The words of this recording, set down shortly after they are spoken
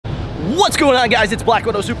What's going on, guys? It's Black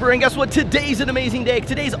Widow Supra, and guess what? Today's an amazing day.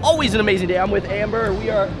 Today's always an amazing day. I'm with Amber. We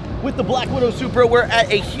are with the Black Widow Supra. We're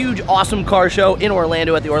at a huge, awesome car show in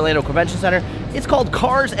Orlando at the Orlando Convention Center. It's called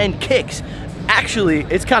Cars and Kicks. Actually,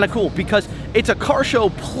 it's kind of cool because it's a car show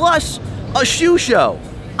plus a shoe show.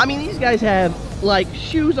 I mean, these guys have like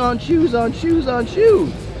shoes on shoes on shoes on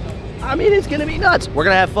shoes. I mean, it's gonna be nuts. We're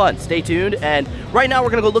gonna have fun. Stay tuned. And right now, we're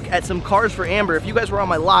gonna go look at some cars for Amber. If you guys were on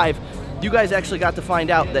my live, you guys actually got to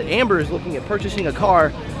find out that Amber is looking at purchasing a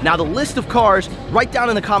car. Now, the list of cars, write down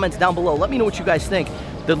in the comments down below. Let me know what you guys think.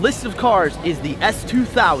 The list of cars is the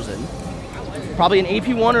S2000, probably an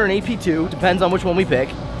AP1 or an AP2, depends on which one we pick.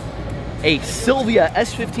 A Sylvia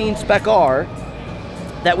S15 Spec R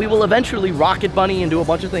that we will eventually rocket bunny and do a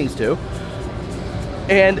bunch of things to.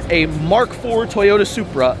 And a Mark IV Toyota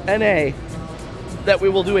Supra NA that we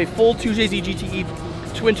will do a full 2JZ GTE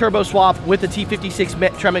twin turbo swap with the T56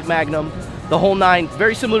 Tremec Magnum, the whole nine,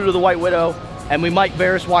 very similar to the White Widow, and we might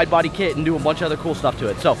Varus wide body kit and do a bunch of other cool stuff to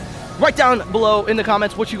it. So write down below in the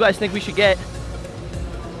comments what you guys think we should get.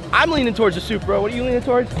 I'm leaning towards the Supra. What are you leaning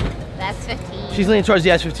towards? The S15. She's leaning towards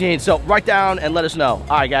the S15. So write down and let us know.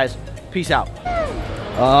 All right, guys, peace out.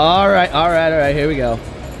 All right, here we go.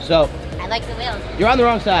 So I like the wheels. you're on the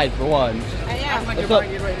wrong side for one. I am.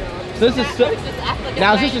 So this is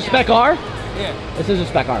now is this a Spec R? Yeah. This is a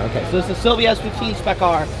Spec R, okay. So this is Sylvia S15 Spec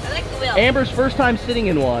R. I like the wheels. Amber's first time sitting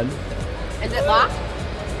in one. Is it locked?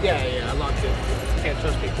 Yeah, I locked it. Can't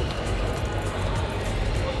trust people.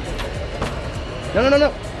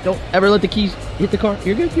 No. Don't ever let the keys hit the car.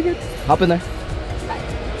 You're good. Hop in there.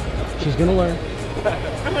 She's gonna learn.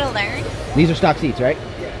 I'm gonna learn. These are stock seats, right?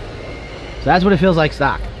 Yeah. So that's what it feels like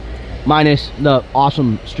stock. Minus the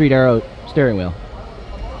awesome Street Arrow steering wheel.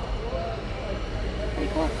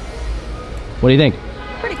 Pretty cool. What do you think?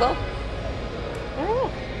 Pretty cool.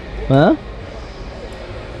 Huh?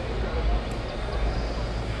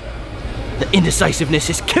 The indecisiveness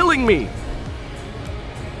is killing me.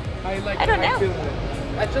 I don't know.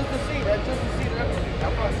 Adjust the seat.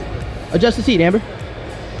 Adjust the seat, Amber.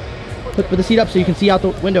 Put the seat up so you can see out the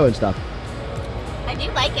window and stuff. I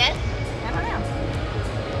do like it. I don't know.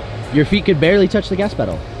 Your feet could barely touch the gas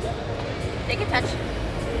pedal. Take a touch.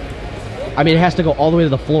 I mean, it has to go all the way to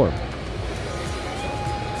the floor.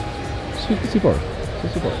 Scoot the seat forward.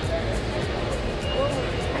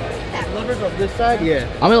 Levers on this side? Yeah.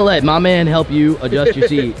 I'm gonna let my man help you adjust your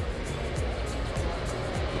seat.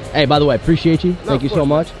 Hey, by the way, appreciate you. Thank you so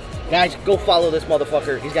much. Guys, go follow this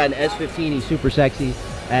motherfucker. He's got an S15. He's super sexy.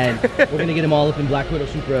 And we're gonna get him all up in Black Widow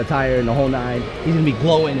Supra attire and the whole nine. He's gonna be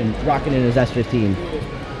glowing and rocking in his S15.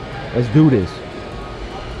 Let's do this.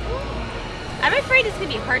 I'm afraid it's gonna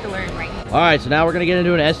be hard to learn right now. All right, so now we're gonna get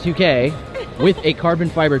into an S2K with a carbon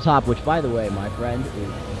fiber top, which, by the way, my friend, is...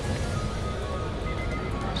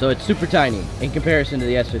 So it's super tiny in comparison to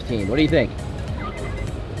the S15. What do you think?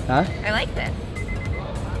 Huh? I like this.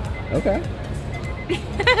 Okay.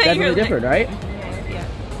 Definitely different, right? Yeah.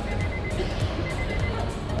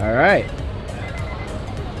 All right.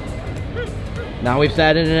 Now we've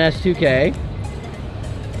sat in an S2K.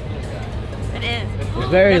 It is. It's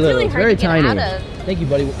very That's little. really It's hard very to get tiny. out of. Thank you,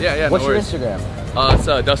 buddy. Yeah, What's no your worries. Instagram? It's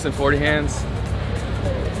Dustin 40 Hands.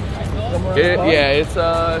 It's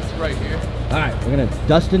right here. All right, we're gonna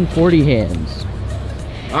Dustin 40 Hands.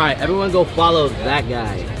 All right, everyone, go follow that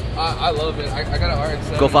guy. I love it. I got an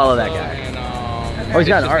RX-7. Go follow that also, guy. And, Oh, he's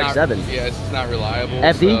got an it's just RX-7. Yeah, it's just not reliable.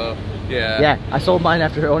 FD? So, yeah. Yeah, I sold mine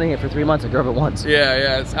after owning it for 3 months. I drove it once.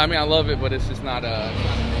 Yeah. I mean, I love it, but it's just not I've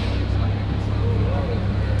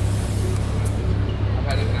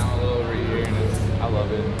had it now a little over a year, and I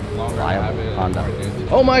love it. The longer I have it, Honda. the more it is.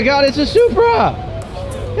 Oh my God, it's a Supra!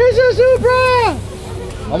 It's a Supra!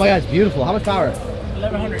 Oh my God, it's beautiful. How much power?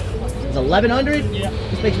 1100. It's 1100? Yeah.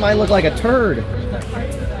 This makes mine look like a turd.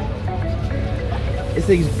 This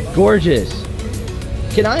thing's gorgeous.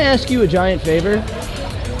 Can I ask you a giant favor?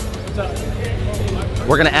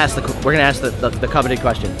 We're gonna ask the coveted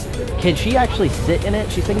question. Can she actually sit in it?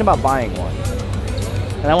 She's thinking about buying one.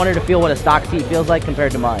 And I want her to feel what a stock seat feels like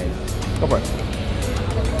compared to mine. Go for it.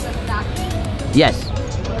 Yes.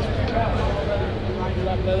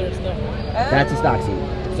 That's a stock seat.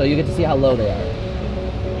 So you get to see how low they are.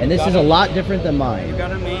 And this is a lot different than mine. You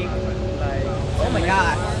gotta make like... Oh my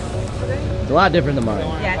god. It's a lot different than mine.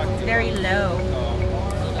 Yeah, it's very low.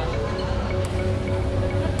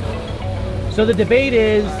 So the debate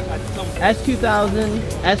is S2000,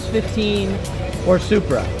 S15, or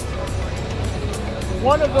Supra.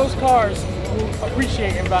 One of those cars will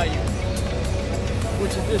appreciate in value,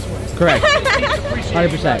 which is this one. Correct. It needs to appreciate in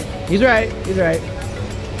 100%. value. He's right. He's right.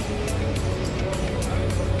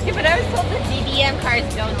 Yeah, but I was told that JDM cars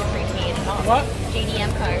don't appreciate at all. What?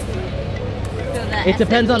 JDM cars. So the It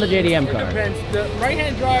depends on the SUV JDM It car. depends. The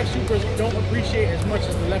right-hand drive Supras don't appreciate as much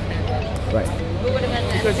as the left-hand drive. Right. But what about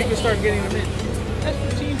the Because you can start getting them in. That's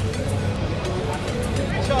routine.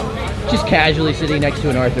 Just casually sitting next to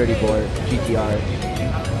an R34 GTR.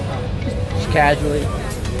 Just casually.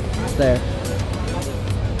 It's there.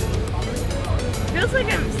 Feels like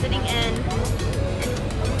I'm sitting in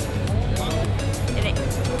an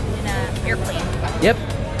airplane. Yep.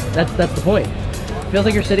 That's the point. Feels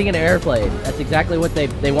like you're sitting in an airplane. That's exactly what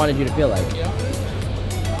they wanted you to feel like.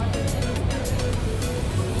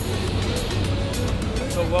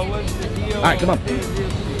 So what was the deal? All right, come on.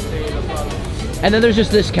 And then there's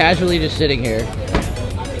just this casually just sitting here.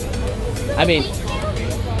 I mean,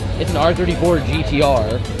 it's an R34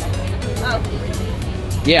 GTR. Oh.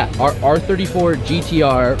 Yeah, our R34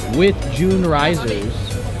 GTR with June risers.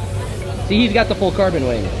 See, he's got the full carbon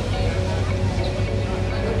wing.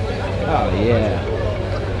 Oh yeah.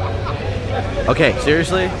 Okay,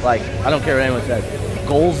 seriously, like, I don't care what anyone says.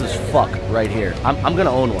 Goals as fuck right here. I'm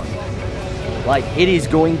gonna own one. Like, it is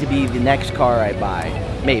going to be the next car I buy.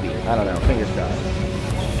 Maybe, I don't know, fingers crossed.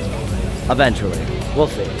 Eventually, we'll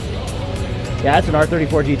see. Yeah, that's an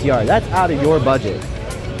R34 GTR. That's out of your budget.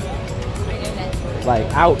 Like,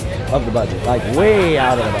 out of the budget. Like, way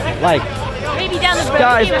out of the budget. Like, Maybe down the road.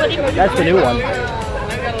 guys, What do you- that's the new one.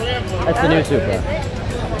 That's the new Supra.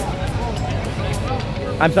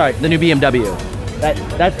 I'm sorry, the new BMW.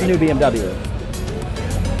 That's the new BMW.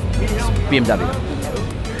 BMW.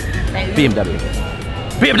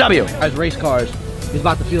 BMW. As race cars, he's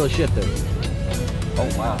about to feel a shifter. Oh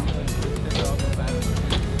wow.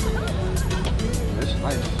 This is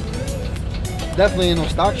nice. Definitely ain't no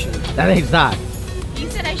stock shit. That ain't stock. You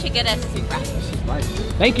said I should get a Supra. This is nice.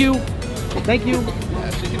 Thank you. Thank you. Yeah,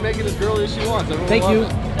 she can make it as girly as she wants. Everyone Thank will you.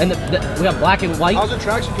 love it. And we have black and white. How's the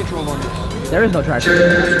traction control on this? There is no traction.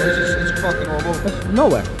 It's fucking normal. That's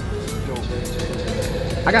nowhere.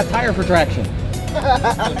 I got tire for traction.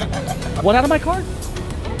 What out of my car?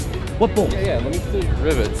 What bolt? Yeah, let me steal your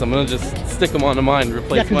rivets. I'm gonna just stick them onto mine, Yeah,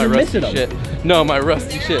 replace 'cause my you're rusty missing shit. No, my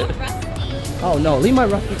rusty shit. Oh no, leave my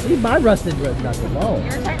rusted nuts alone.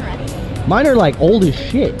 Yours aren't ready. Mine are like old as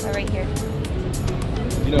shit. Oh, right here.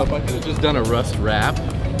 You know, if I could have just done a rust wrap,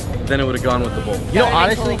 then it would have gone with the bolt. You know,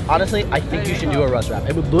 That would be honestly, I think you should do a rust wrap.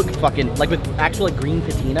 It would look fucking, like with actual like, green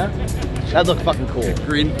patina, that'd look fucking cool.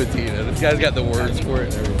 Green patina. This guy's got the words for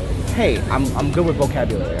it and everything. Hey, I'm good with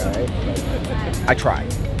vocabulary, alright? I try.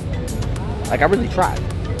 Like, I really try.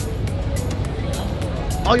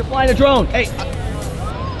 Oh, you're flying a drone! Hey!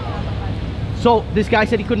 So, this guy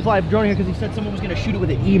said he couldn't fly a drone here because he said someone was going to shoot it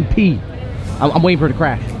with an EMP. I'm waiting for it to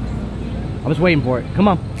crash. I'm just waiting for it. Come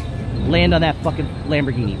on. Land on that fucking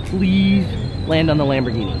Lamborghini. Please land on the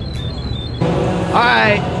Lamborghini.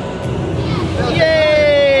 Alright.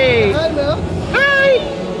 Yay! Hi, Mel. Hi!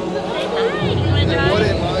 Hi, you want to What drive?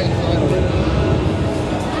 am I?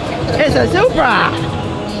 It's a Supra!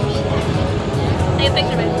 Take a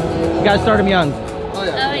picture of it. You gotta start him young. Oh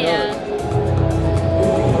yeah. Oh, yeah.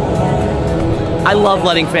 I love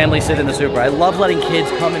letting families sit in the Supra. I love letting kids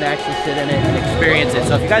come and actually sit in it and experience it.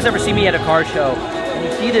 So if you guys ever see me at a car show and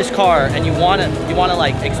you see this car and you wanna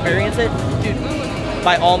like experience it, dude,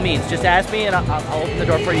 by all means, just ask me and I'll open the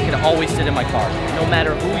door for you. You can always sit in my car, no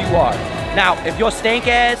matter who you are. Now, if your stank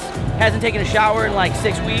ass hasn't taken a shower in like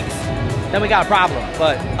 6 weeks, then we got a problem.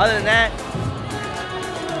 But other than that,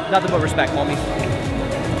 nothing but respect, homies.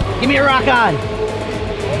 Give me a rock on.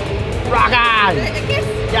 Rock on.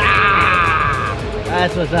 Yeah.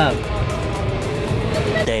 That's what's up.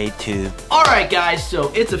 Day 2. All right, guys, so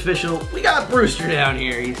it's official. We got Brewster down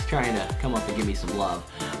here. He's trying to come up and give me some love.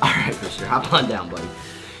 All right, Brewster, hop on down, buddy.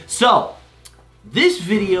 So, this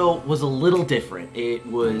video was a little different. It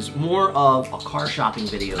was more of a car shopping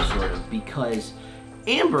video, sort of, because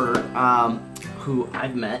Amber, who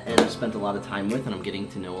I've met and have spent a lot of time with and I'm getting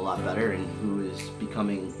to know a lot better and who is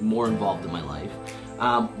becoming more involved in my life,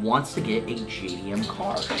 wants to get a JDM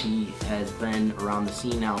car. She has been around the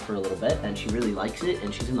scene now for a little bit and she really likes it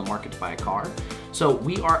and she's in the market to buy a car. So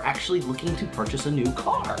we are actually looking to purchase a new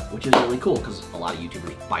car, which is really cool because a lot of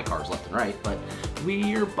YouTubers buy cars left and right, but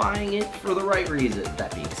we are buying it for the right reason.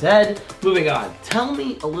 That being said, moving on. Tell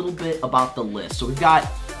me a little bit about the list. So we've got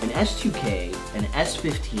an S2K, an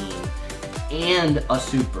S15, and a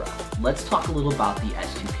Supra. Let's talk a little about the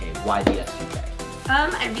S2K. Why the S2K?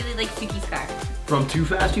 I really like Suki's car. From Too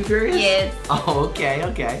Fast, Too Furious? Yes. Oh, okay,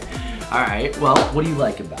 okay. All right, well, what do you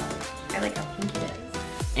like about it? I like how pink it is.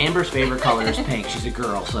 Amber's favorite color is pink. She's a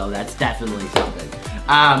girl, so that's definitely something.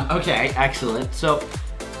 Okay, excellent. So,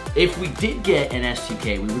 if we did get an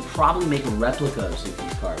S2K, we would probably make a replica of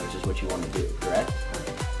Suki's car, which is what you want to do, correct?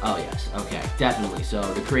 Oh yes, okay, definitely. So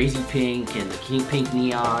the crazy pink and the pink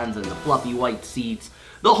neons and the fluffy white seats,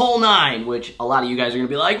 the whole nine, which a lot of you guys are gonna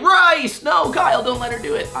be like, Rice, no, Kyle, don't let her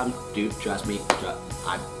do it. Dude, trust me,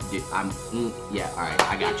 yeah, all right,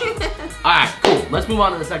 I got you. All right, cool, let's move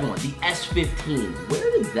on to the second one, the S15.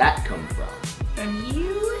 Where did that come from? From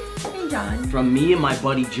you and John. From me and my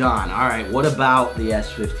buddy John. All right, what about the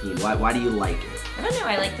S15? Why do you like it? I don't know,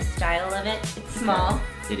 I like the style of it. It's small.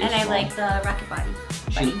 It is and I small. like the rocket body.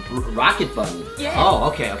 Rocket Bunny? Yeah. Oh,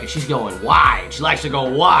 okay, she's going wide. She likes to go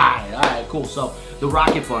wide. All right, cool. So the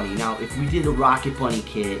Rocket Bunny. Now, if we did a Rocket Bunny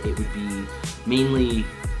kit, it would be mainly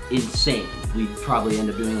insane. We'd probably end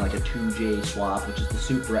up doing like a 2J swap, which is the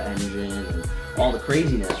Supra engine and all the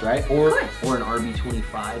craziness, right? Or an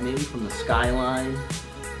RB25 maybe from the Skyline.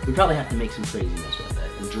 We'd probably have to make some craziness with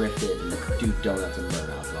it and drift it and do donuts and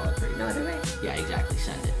burnouts and all that crazy. No other way. Yeah, exactly.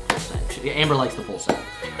 Send it. Full send. Amber likes the full send.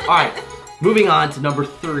 All right. Moving on to number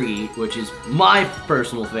 3, which is my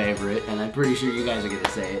personal favorite, and I'm pretty sure you guys are gonna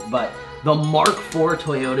say it, but the Mark IV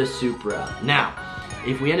Toyota Supra. Now,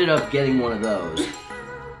 if we ended up getting one of those,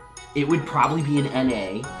 it would probably be an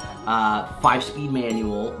NA, 5-speed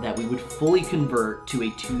manual that we would fully convert to a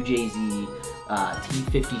 2JZ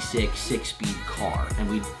T56 6-speed car, and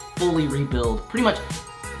we'd fully rebuild, pretty much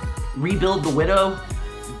rebuild the Widow,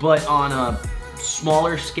 but on a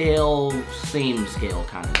smaller scale, same scale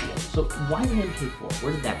kind of deal. So why the MK4?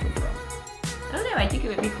 Where did that come from? I don't know, I think it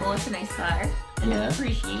would be cool. It's a nice car. And Yeah. it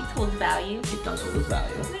appreciates, holds value. It does hold its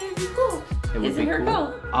value. And it would be cool. It would His be and her cool.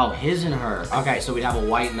 both. Oh, his and her. Okay, so we'd have a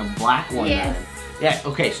white and a black one Yes. then. Yeah,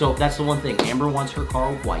 okay, so that's the one thing. Amber wants her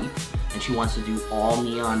car white, and she wants to do all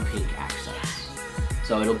neon pink accents.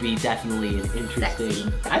 So it'll be definitely an interesting.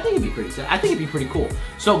 Sexy. I think it'd be pretty. I think it'd be pretty cool.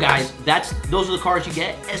 So guys, those are the cars you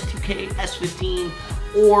get: S2K, S15,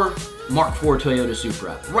 or Mark IV Toyota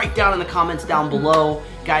Supra. Write down in the comments down below.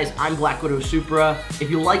 Guys, I'm Black Widow Supra. If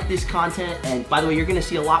you like this content, and by the way, you're gonna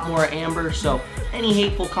see a lot more of Amber, so any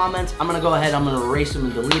hateful comments, I'm gonna go ahead, I'm gonna erase them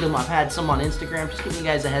and delete them. I've had some on Instagram, just giving you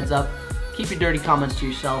guys a heads up. Keep your dirty comments to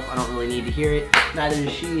yourself. I don't really need to hear it. Neither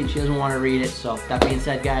does she, and she doesn't want to read it. So that being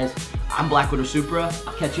said, guys, I'm Black Widow Supra.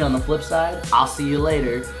 I'll catch you on the flip side. I'll see you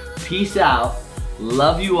later. Peace out.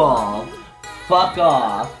 Love you all. Fuck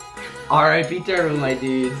off. R.I.P. Turbo, my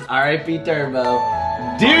dudes. R.I.P. Turbo.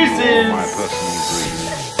 Deuces! My personal dream.